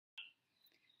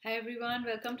Hi everyone,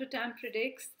 welcome to Tam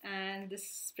Predicts, and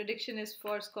this prediction is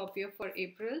for Scorpio for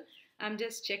April. I'm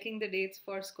just checking the dates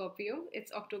for Scorpio.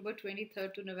 It's October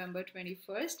 23rd to November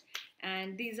 21st,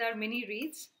 and these are mini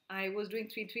reads. I was doing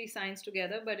three signs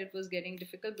together, but it was getting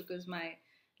difficult because my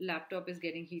laptop is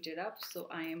getting heated up, so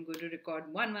I am going to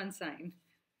record one sign.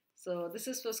 So this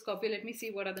is for Scorpio. Let me see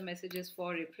what are the messages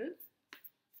for April.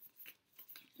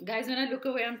 Guys, when I look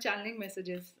away, I'm channeling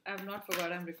messages. I've not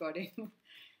forgot I'm recording.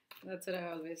 That's what I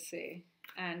always say.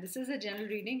 And this is a general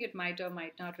reading. It might or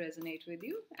might not resonate with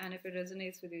you. And if it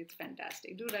resonates with you, it's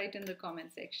fantastic. Do write in the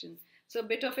comment section. So a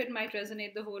bit of it might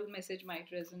resonate. The whole message might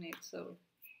resonate. So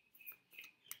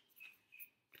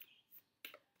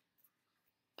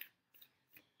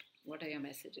what are your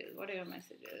messages? What are your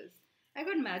messages? I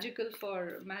got magical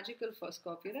for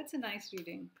Scorpio. That's a nice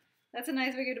reading. That's a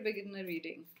nice way to begin a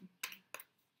reading.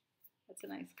 That's a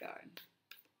nice card.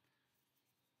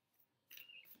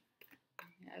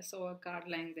 I saw a card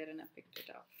lying there and I picked it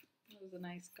up. It was a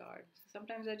nice card.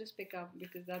 Sometimes I just pick up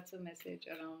because that's a message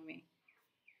around me.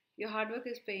 Your hard work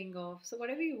is paying off. So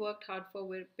whatever you worked hard for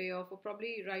will pay off. Or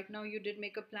probably right now you did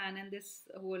make a plan and this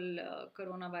whole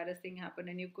coronavirus thing happened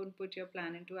and you couldn't put your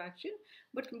plan into action.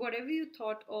 But whatever you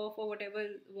thought of or whatever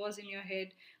was in your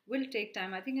head will take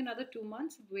time. I think another 2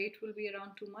 months. Wait will be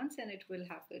around 2 months and it will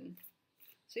happen.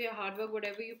 So your hard work,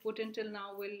 whatever you put in till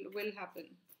now will happen.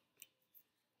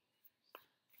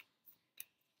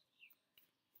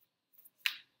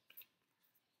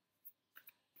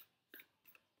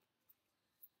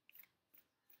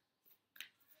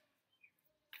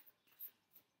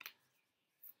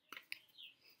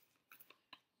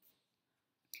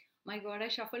 My God, I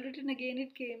shuffled it and again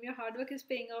it came. Your hard work is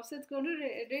paying off, so it's going to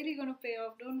really going to pay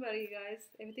off. Don't worry, guys.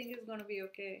 Everything is going to be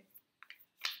okay.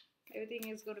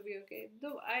 Everything is going to be okay.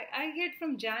 Though I get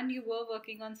from Jan, you were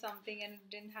working on something and it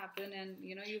didn't happen, and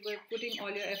you were putting all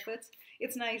your efforts.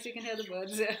 It's nice. You can hear the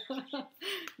birds.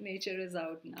 Nature is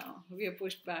out now. We are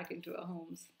pushed back into our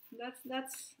homes.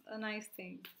 That's a nice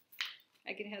thing.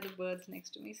 I can hear the birds next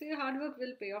to me. So your hard work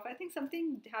will pay off. I think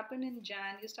something happened in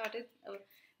Jan. You started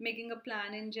making a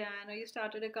plan in Jan, or you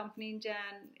started a company in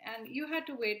Jan, and you had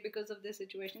to wait because of this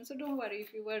situation. So don't worry.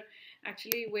 If you were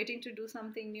actually waiting to do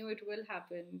something new, it will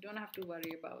happen. You don't have to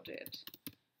worry about it.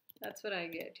 That's what I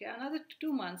get. Yeah, another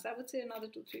 2 months. I would say another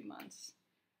 2-3 months.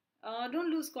 Don't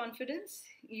lose confidence.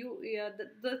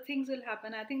 The things will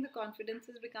happen. I think the confidence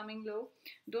is becoming low.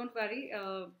 Don't worry.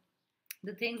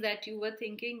 The things that you were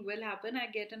thinking will happen. I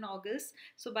get in August.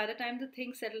 So by the time the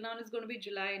things settle down, it's going to be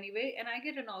July anyway. And I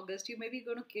get in August. You may be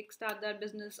going to kickstart that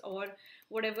business or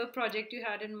whatever project you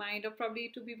had in mind, or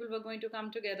probably two people were going to come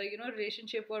together.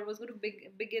 Relationship or was going to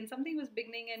begin. Something was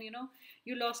beginning, and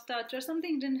you lost touch or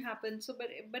something didn't happen. So,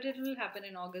 but it will happen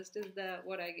in August. Is the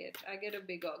what I get? I get a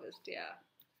big August. Yeah,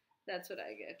 that's what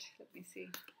I get. Let me see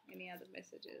any other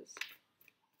messages.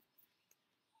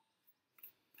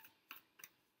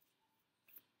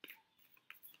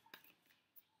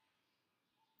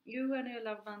 You and your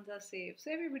loved ones are safe.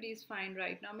 So everybody is fine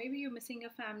right now. Maybe you're missing your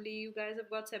family, you guys have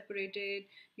got separated,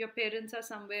 your parents are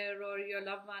somewhere, or your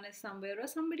loved one is somewhere, or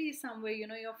somebody is somewhere,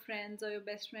 your friends or your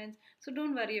best friends. So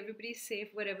don't worry, everybody's safe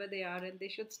wherever they are, and they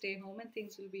should stay home and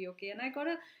things will be okay. And I got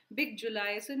a big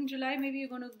July. So in July, maybe you're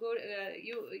gonna go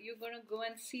you're gonna go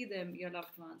and see them, your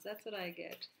loved ones. That's what I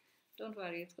get. Don't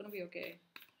worry, it's gonna be okay.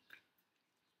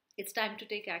 It's time to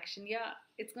take action. Yeah,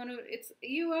 it's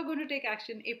you are going to take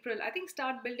action. April, I think,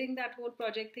 start building that whole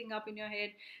project thing up in your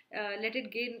head. Let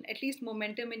it gain at least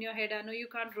momentum in your head. I know you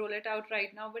can't roll it out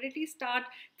right now, but at least start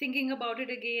thinking about it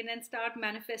again and start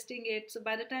manifesting it. So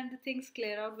by the time the things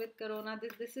clear out with corona,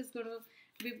 this is going to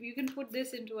be, you can put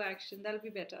this into action. That'll be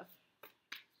better.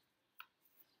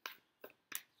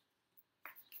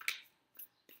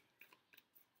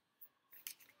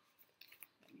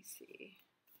 Let me see.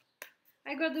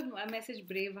 I got the message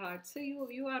Braveheart. So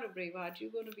you are a Braveheart.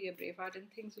 You're going to be a Braveheart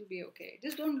and things will be okay.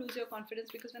 Just don't lose your confidence,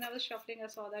 because when I was shuffling, I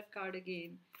saw that card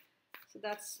again. So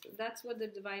that's what the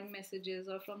divine message is,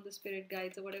 or from the spirit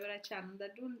guides or whatever I channel.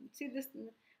 That don't see this.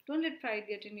 Don't let pride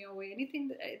get in your way. Anything.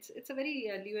 It's a very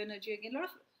Leo energy again. A lot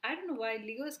of, I don't know why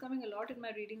Leo is coming a lot in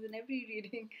my readings. In every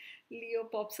reading, Leo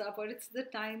pops up, or it's the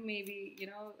time maybe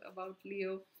about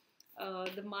Leo,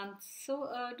 the month. So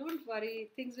don't worry.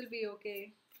 Things will be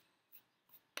okay.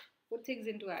 Put things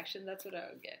into action. That's what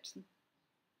I'll get.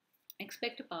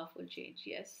 Expect a powerful change.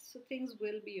 Yes, so things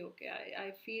will be okay.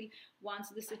 I feel once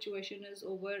the situation is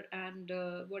over, and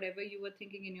whatever you were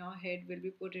thinking in your head will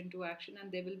be put into action,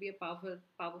 and there will be a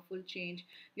powerful change.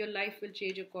 Your life will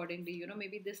change accordingly.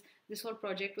 Maybe this whole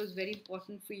project was very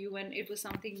important for you and it was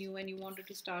something new and you wanted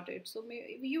to start it, so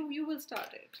maybe you will start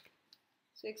it.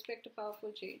 So expect a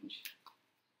powerful change.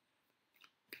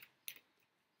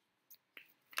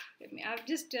 I'm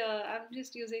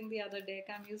just using the other deck.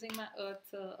 I'm using my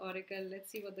Earth Oracle.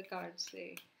 Let's see what the cards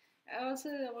say. I also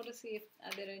want to see if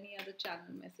are there any other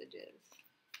channel messages.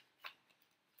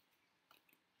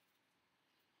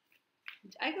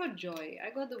 I got joy.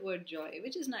 I got the word joy,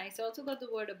 which is nice. I also got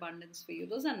the word abundance for you.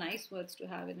 Those are nice words to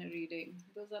have in a reading.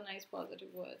 Those are nice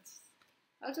positive words.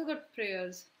 I also got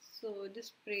prayers. So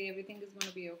just pray everything is going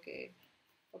to be okay.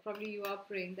 Or probably you are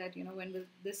praying that, when will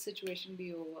this situation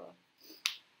be over?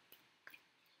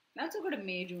 I also got a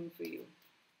May June for you.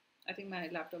 I think my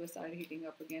laptop has started heating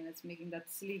up again. It's making that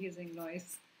silly hissing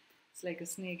noise. It's like a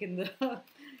snake in the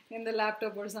in the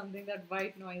laptop or something. That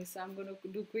white noise. So I'm going to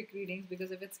do quick readings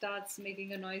because if it starts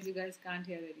making a noise, you guys can't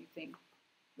hear anything.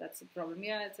 That's the problem.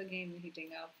 Yeah, it's again heating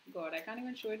up. God, I can't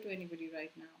even show it to anybody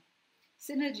right now.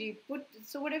 Synergy.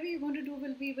 So whatever you're going to do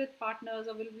will be with partners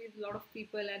or will be with a lot of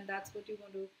people, and that's what you're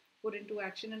going to put into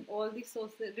action. And all the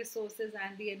resources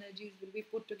and the energies will be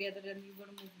put together, and you're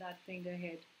going to move that thing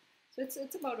ahead. So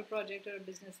it's about a project or a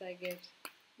business, I get.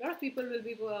 A lot of people will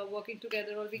be working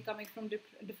together or be coming from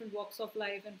different walks of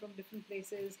life and from different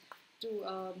places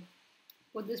to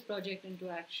put this project into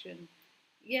action.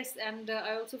 Yes, and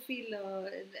I also feel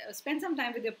spend some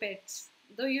time with your pets.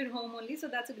 Though you're home only, so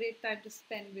that's a great time to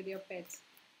spend with your pets.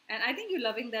 And I think you're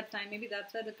loving that time. Maybe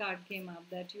that's why the card came up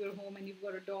that you're home and you've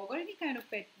got a dog or any kind of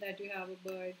pet that you have, a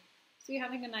bird. So you're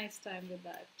having a nice time with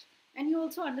that. And you're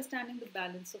also understanding the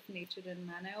balance of nature and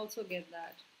man. I also get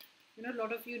that. A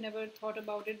lot of you never thought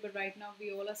about it, but right now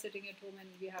we all are sitting at home and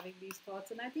we're having these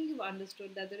thoughts. And I think you've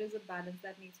understood that there is a balance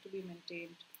that needs to be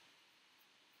maintained.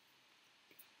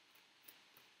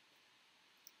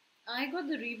 I got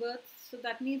the rebirth, so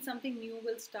that means something new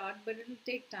will start, but it will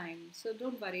take time. So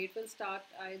don't worry, it will start.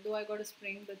 Though I got a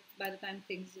spring, but by the time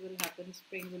things will happen,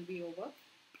 spring will be over.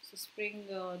 So spring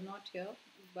not here,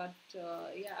 but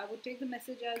yeah, I would take the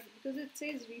message as because it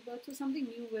says rebirth, so something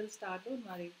new will start. Don't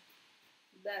worry.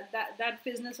 That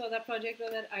business or that project or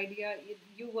that idea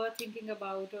you were thinking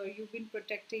about or you've been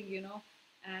protecting,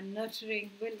 and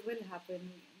nurturing will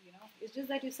happen. It's just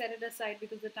that you set it aside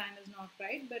because the time is not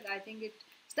right. But I think it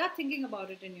start thinking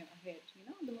about it in your head.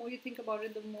 The more you think about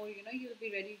it, the more you'll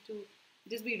be ready to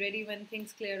just be ready when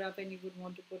things clear up and you would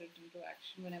want to put it into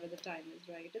action whenever the time is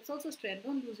right. It's also strength.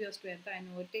 Don't lose your strength. I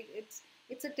know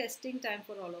it's a testing time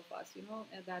for all of us,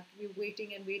 that we're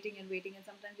waiting and waiting and waiting, and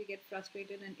sometimes we get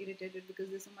frustrated and irritated because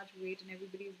there's so much wait and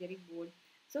everybody is getting bored.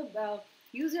 So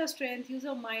use your strength, use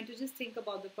your mind to just think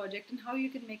about the project and how you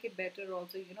can make it better.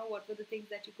 Also, what were the things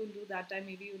that you couldn't do that time,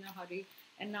 maybe in a hurry,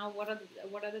 and now what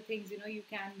are the things you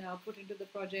can put into the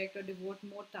project or devote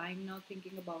more time now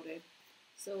thinking about it.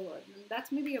 So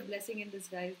that's maybe a blessing in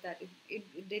disguise that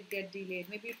it did get delayed.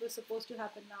 Maybe it was supposed to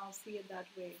happen now. See it that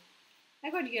way. I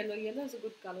got yellow. Yellow is a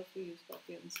good color for you,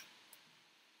 Scorpions.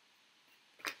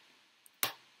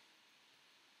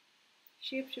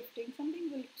 Shape shifting. Something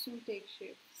will soon take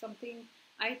shape. Something,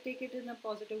 I take it in a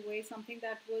positive way. Something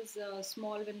that was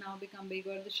small will now become big,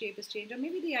 or the shape is changed, or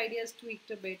maybe the idea is tweaked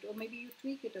a bit, or maybe you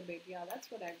tweak it a bit. Yeah, that's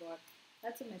what I got.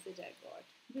 That's a message I got.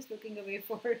 I'm just looking away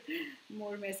for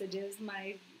more messages.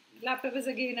 My laptop is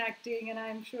again acting, and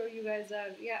I'm sure you guys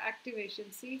are. Yeah,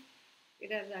 activation. See,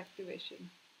 it has activation.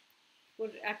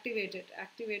 Activate it.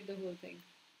 Activate the whole thing.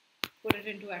 Put it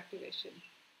into activation.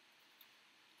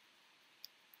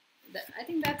 I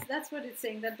think that's what it's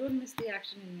saying. That don't miss the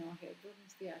action in your head. Don't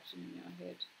miss the action in your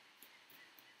head.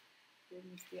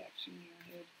 Don't miss the action in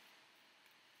your head.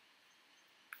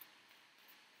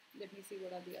 Let me see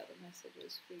what are the other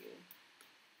messages for you.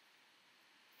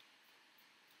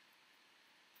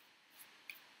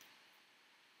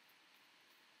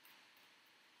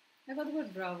 I got the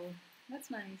word bravo. That's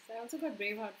nice. I also got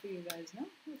brave heart for you guys, no?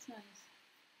 That's nice.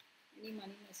 Any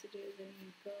money messages, any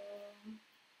income?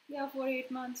 Yeah, for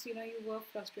 8 months, you were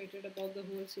frustrated about the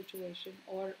whole situation,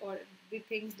 or the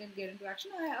things didn't get into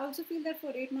action. I also feel that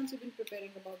for 8 months you've been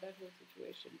preparing about that whole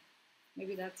situation.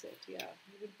 Maybe that's it. Yeah,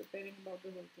 you've been preparing about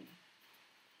the whole thing.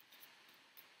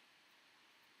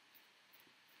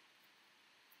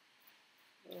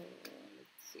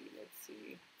 Let's see. Let's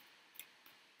see.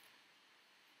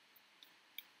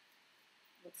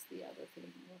 What's the other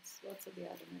thing? What's the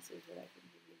other message that I can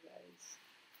give you guys?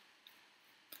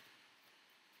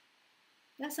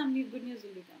 Yeah, some new good news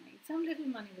will be coming. Some little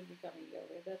money will be coming your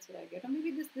way. That's what I get. Or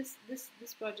maybe this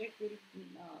project will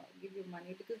give you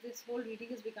money, because this whole reading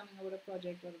is becoming about a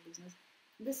project or a business.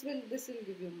 This will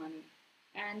give you money,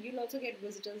 and you'll also get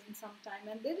visitors in some time.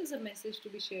 And there is a message to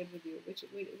be shared with you, which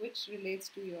relates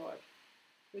to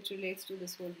which relates to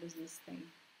this whole business thing.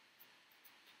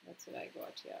 That's what I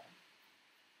got. Yeah.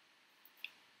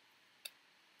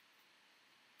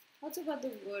 Also got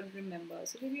the word remember.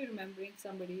 So maybe you're remembering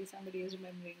somebody, somebody is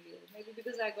remembering you. Maybe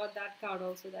because I got that card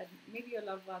also, that maybe your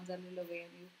loved ones are a little away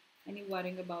and you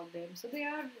worrying about them. So they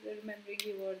are remembering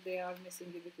you or they are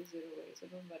missing you because you're away. So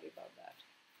don't worry about that.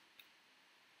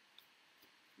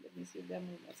 Let me see if there are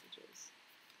more messages.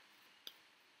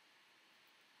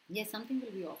 Yes, something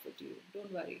will be offered to you.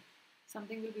 Don't worry.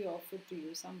 Something will be offered to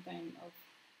you. Some kind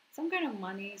of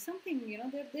money. Something,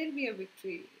 there'll be a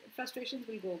victory. Frustrations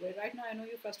will go away. Right now, I know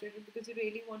you're frustrated because you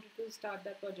really wanted to start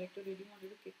that project or really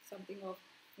wanted to kick something off,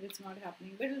 but it's not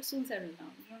happening. But it'll soon settle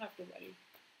down. You don't have to worry.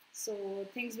 So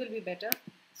things will be better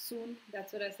soon.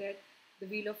 That's what I said. The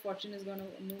wheel of fortune is going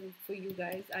to move for you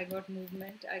guys. I got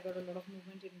movement. I got a lot of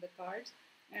movement in the cards,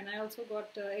 and I also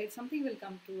got something will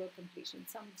come to a completion.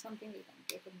 Something will come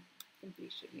to a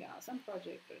completion. Yeah, some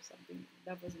project or something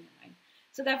that was in your mind.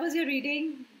 So that was your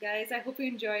reading, guys. I hope you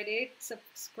enjoyed it.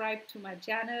 Subscribe to my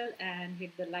channel and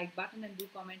hit the like button and do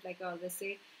comment like I always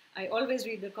say. I always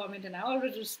read the comment and I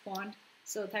always respond.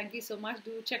 So thank you so much.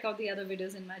 Do check out the other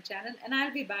videos in my channel and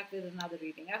I'll be back with another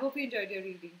reading. I hope you enjoyed your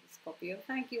reading, Scorpio.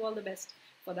 Thank you. All the best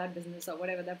for that business or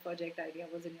whatever that project idea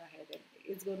was in your head. And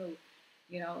it's going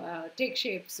to, take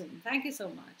shape soon. Thank you so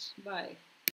much. Bye.